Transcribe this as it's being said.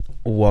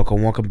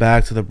Welcome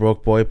back to the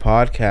Broke Boy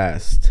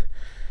Podcast.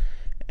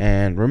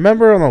 And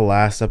remember on the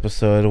last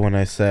episode when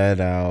I said,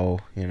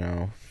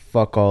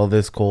 fuck all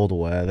this cold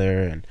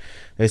weather and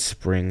it's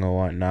spring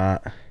or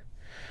whatnot?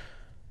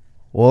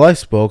 Well, I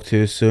spoke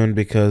too soon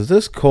because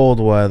this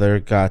cold weather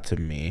got to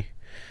me.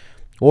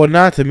 Well,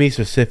 not to me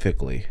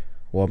specifically.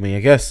 Well, I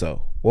guess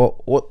so.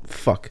 Well, what?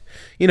 Fuck.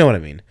 You know what I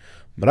mean.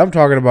 But I'm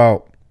talking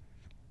about,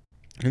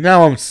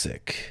 now I'm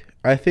sick.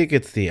 I think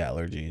it's the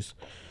allergies.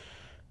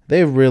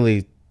 They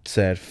really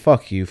said,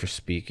 fuck you for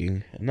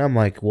speaking. And I'm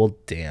like, well,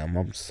 damn,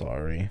 I'm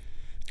sorry.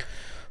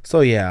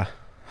 So, yeah,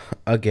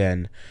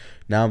 again,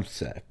 now I'm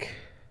sick.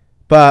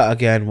 But,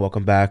 again,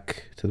 welcome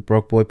back to the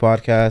Broke Boy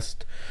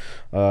Podcast.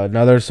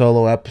 Another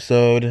solo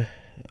episode.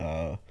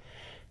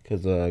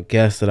 Because the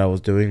guest that I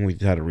was doing, we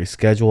had to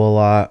reschedule a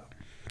lot.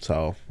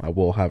 So, I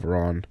will have her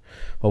on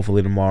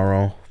hopefully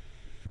tomorrow.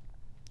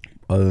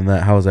 Other than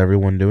that, how's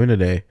everyone doing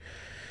today?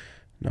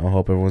 I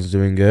hope everyone's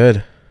doing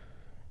good.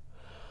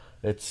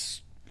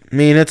 It's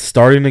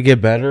starting to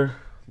get better.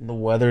 The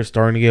weather's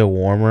starting to get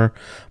warmer,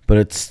 but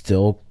it's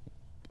still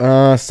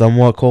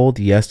somewhat cold.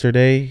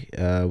 Yesterday,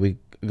 we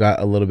got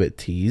a little bit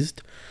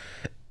teased.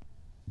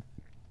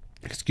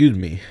 Excuse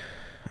me.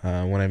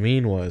 What I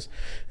mean was,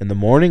 in the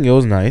morning, it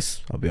was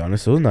nice. I'll be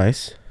honest, it was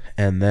nice.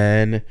 And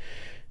then,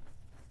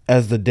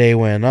 as the day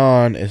went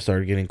on, it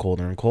started getting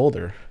colder and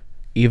colder,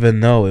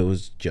 even though it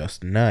was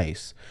just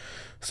nice.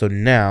 So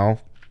now,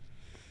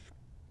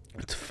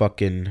 it's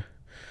fucking...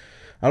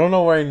 I don't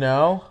know right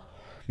now.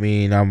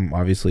 I'm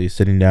obviously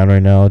sitting down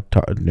right now,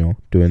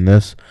 doing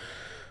this.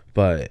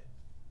 But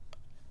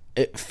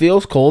it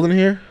feels cold in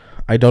here.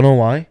 I don't know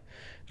why.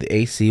 The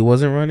AC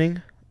wasn't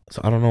running,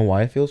 so I don't know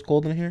why it feels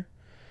cold in here.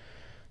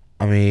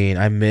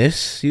 I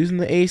miss using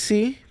the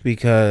AC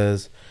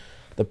because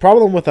the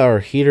problem with our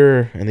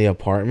heater in the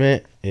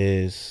apartment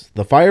is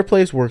the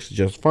fireplace works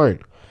just fine.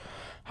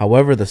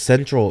 However, the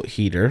central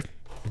heater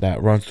that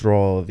runs through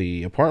all of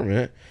the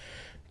apartment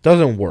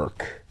doesn't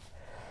work.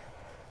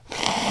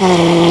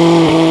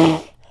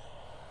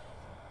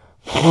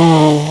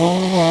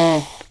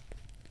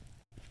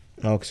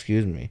 Oh,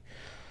 excuse me.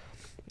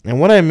 And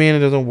what I mean, it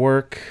doesn't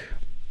work.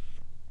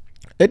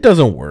 It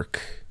doesn't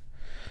work.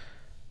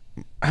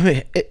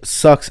 It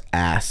sucks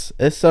ass.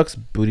 It sucks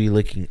booty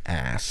licking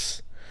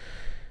ass.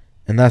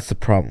 And that's the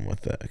problem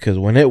with it. Because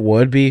when it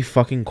would be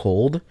fucking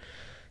cold,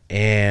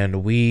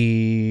 and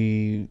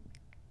we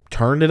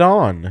turned it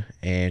on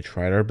and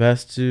tried our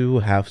best to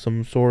have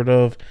some sort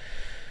of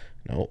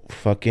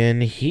fucking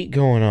heat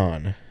going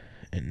on.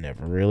 It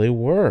never really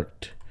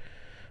worked.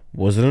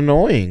 Was it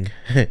annoying?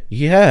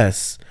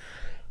 Yes.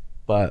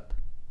 But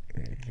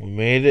we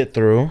made it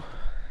through.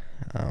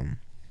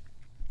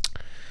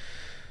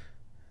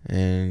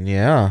 And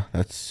yeah,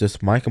 that's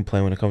just my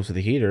complaint when it comes to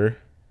the heater.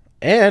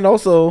 And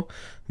also,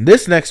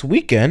 this next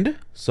weekend,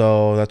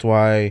 so that's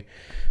why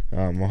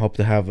I hope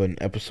to have an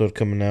episode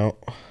coming out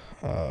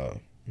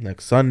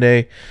next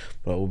Sunday.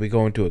 But we'll be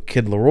going to a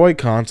Kid Laroi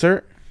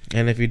concert.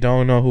 And if you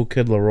don't know who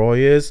Kid Laroi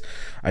is,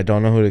 I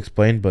don't know who to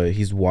explain, but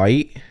he's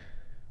white.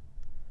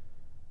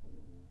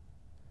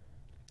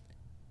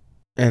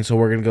 And so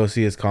we're going to go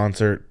see his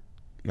concert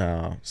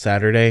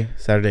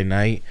Saturday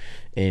night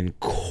in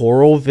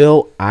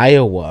Coralville,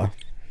 Iowa.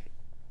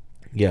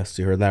 Yes,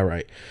 you heard that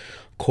right.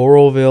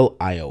 Coralville,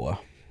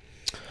 Iowa.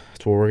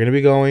 That's where we're going to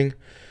be going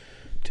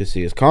to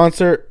see his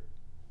concert.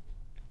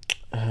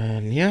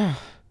 And yeah,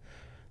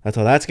 that's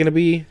how that's going to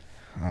be.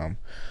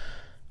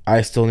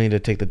 I still need to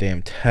take the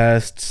damn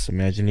tests.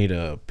 I just need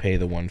to pay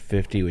the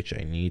 $150, which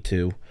I need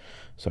to,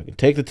 so I can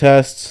take the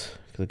tests.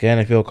 Because again,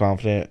 I feel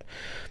confident.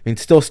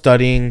 Still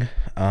studying,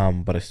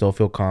 but I still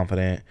feel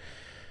confident.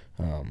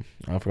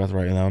 I forgot to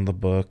write it down in the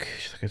book,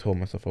 like I told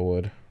myself I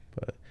would.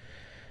 But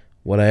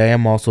what I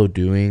am also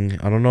doing,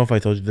 I don't know if I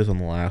told you this on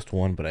the last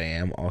one, but I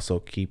am also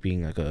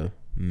keeping like a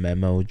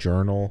memo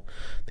journal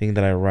thing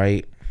that I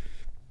write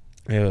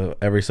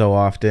every so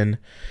often.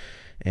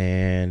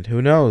 And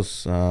who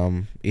knows?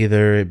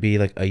 Either it be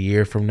like a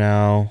year from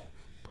now.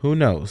 Who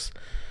knows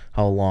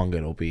how long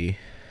it'll be?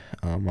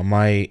 I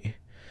might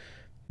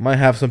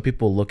have some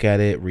people look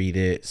at it, read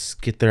it,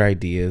 get their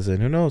ideas,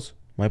 and who knows?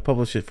 Might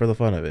publish it for the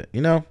fun of it.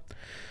 Yeah.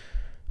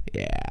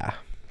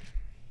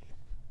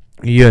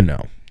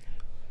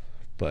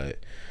 But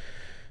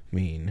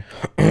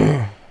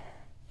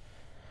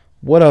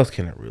what else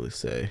can I really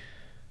say?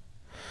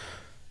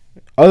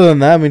 Other than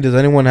that, does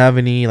anyone have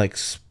any like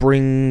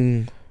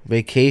spring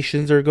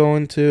vacations they're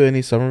going to,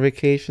 any summer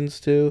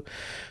vacations too?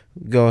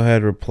 Go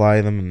ahead,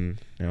 reply them,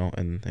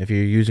 and if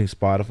you're using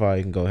Spotify,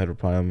 you can go ahead and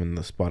reply them in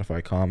the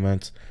Spotify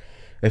comments.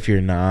 If you're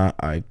not,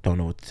 I don't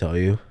know what to tell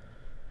you.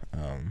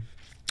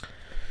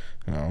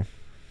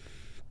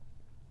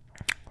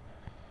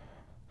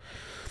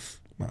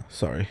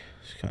 Sorry,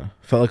 just kind of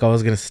felt like I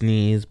was gonna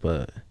sneeze,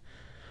 but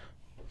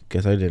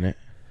guess I didn't,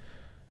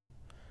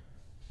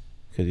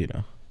 because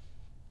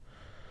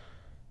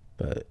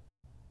But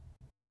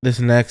this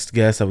next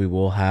guest that we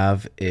will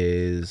have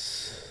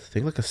is, I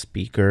think, like a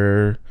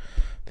speaker.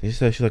 Did you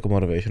say she's like a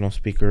motivational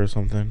speaker or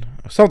something?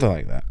 Something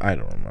like that. I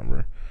don't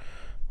remember.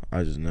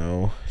 I just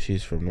know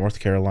she's from North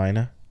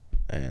Carolina,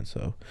 and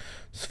so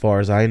as far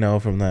as I know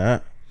from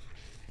that,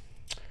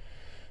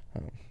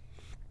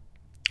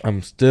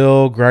 I'm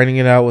still grinding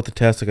it out with the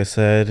test. Like I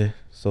said,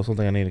 still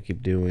something I need to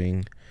keep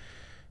doing.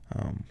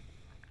 Um,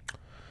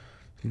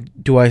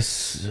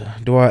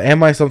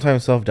 am I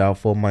sometimes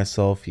self-doubtful of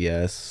myself?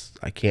 Yes,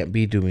 I can't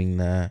be doing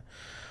that.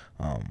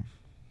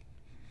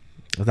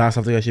 It's not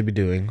something I should be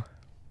doing,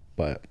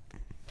 but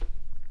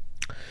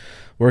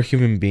we're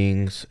human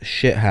beings.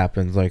 Shit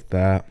happens like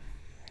that.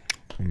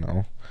 You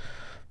know,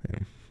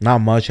 not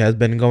much has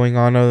been going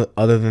on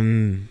other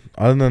than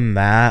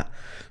that.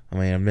 I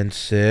mean, I've been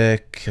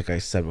sick, like I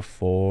said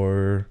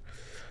before.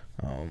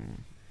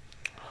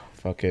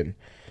 Fucking.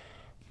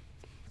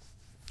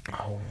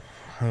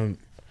 I've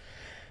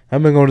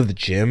been going to the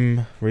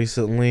gym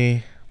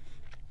recently.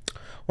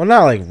 Well,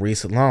 not like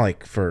recent, not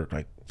like for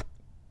like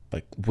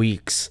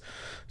weeks.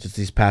 Just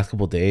these past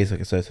couple days, like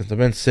I said, since I've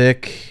been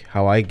sick,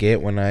 how I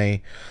get when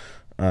I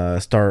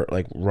start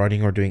like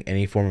running or doing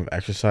any form of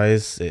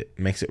exercise, it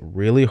makes it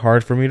really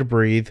hard for me to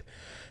breathe,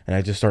 and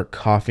I just start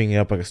coughing it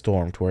up like a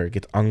storm to where it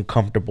gets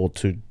uncomfortable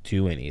to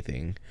do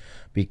anything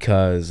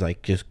because I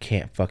just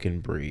can't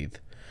fucking breathe.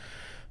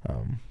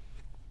 So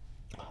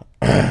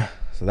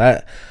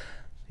that's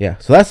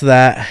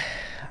that.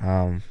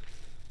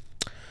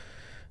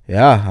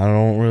 Yeah, I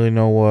don't really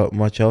know what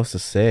much else to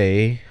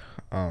say.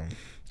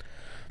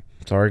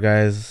 Sorry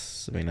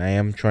guys. I mean, I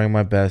am trying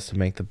my best to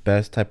make the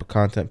best type of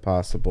content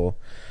possible,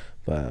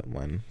 but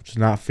when it's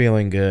not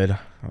feeling good,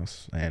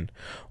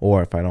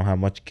 or if I don't have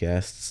much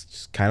guests,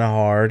 it's kind of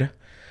hard.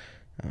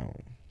 I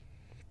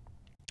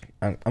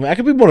mean, I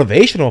could be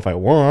motivational if I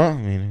want.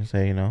 I mean,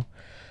 say,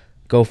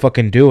 go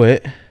fucking do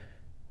it.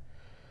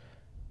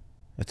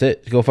 That's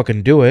it. Go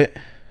fucking do it.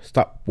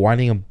 Stop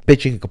whining and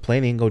bitching and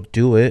complaining. Go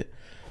do it.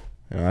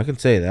 I can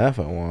say that if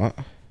I want.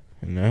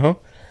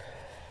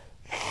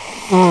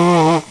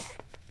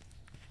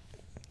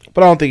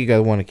 But I don't think you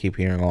guys want to keep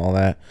hearing all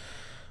that.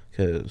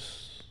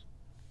 Because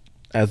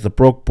as the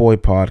Broke Boy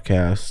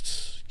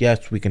podcast,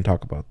 yes, we can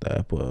talk about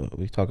that. But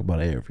we talk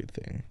about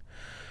everything.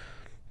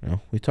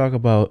 We talk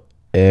about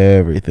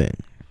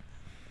everything.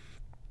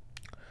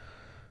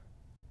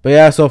 But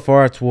yeah, so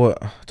far it's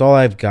all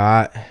I've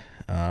got.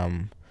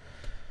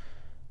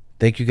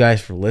 Thank you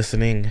guys for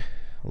listening.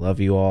 Love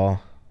you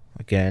all.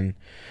 Again,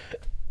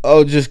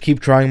 I'll just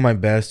keep trying my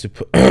best to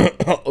put.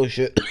 Oh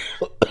shit.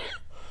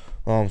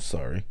 Oh, I'm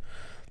sorry.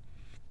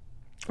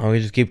 I'll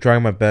just keep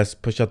trying my best to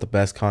push out the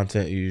best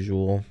content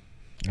usual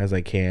as I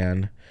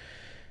can.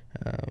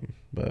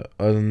 But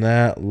other than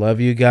that, love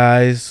you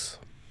guys,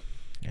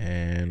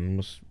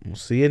 and we'll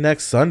see you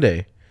next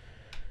Sunday.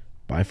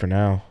 Bye for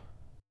now.